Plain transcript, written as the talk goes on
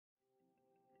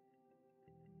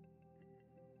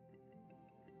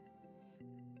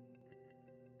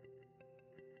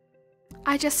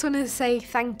I just want to say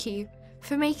thank you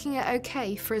for making it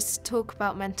okay for us to talk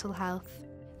about mental health.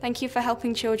 Thank you for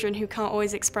helping children who can't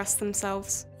always express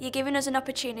themselves. You're giving us an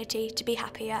opportunity to be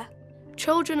happier.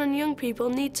 Children and young people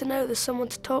need to know there's someone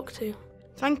to talk to.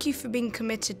 Thank you for being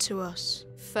committed to us.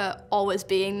 For always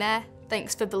being there.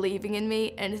 Thanks for believing in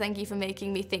me, and thank you for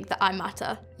making me think that I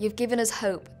matter. You've given us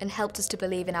hope and helped us to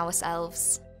believe in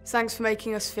ourselves. Thanks for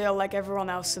making us feel like everyone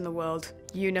else in the world,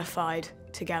 unified,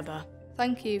 together.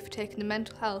 Thank you for taking the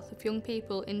mental health of young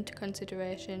people into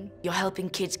consideration. You're helping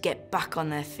kids get back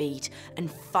on their feet and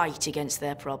fight against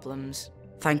their problems.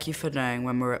 Thank you for knowing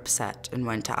when we're upset and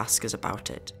when to ask us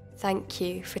about it. Thank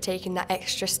you for taking that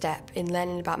extra step in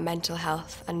learning about mental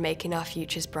health and making our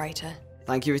futures brighter.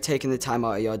 Thank you for taking the time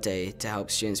out of your day to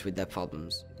help students with their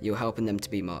problems. You're helping them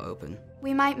to be more open.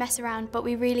 We might mess around, but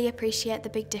we really appreciate the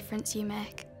big difference you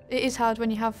make. It is hard when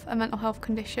you have a mental health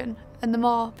condition, and the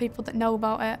more people that know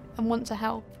about it and want to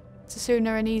help, the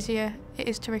sooner and easier it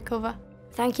is to recover.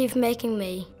 Thank you for making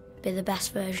me be the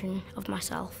best version of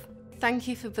myself. Thank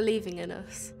you for believing in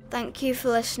us. Thank you for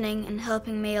listening and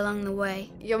helping me along the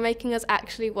way. You're making us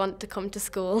actually want to come to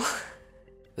school.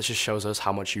 This just shows us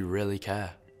how much you really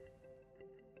care.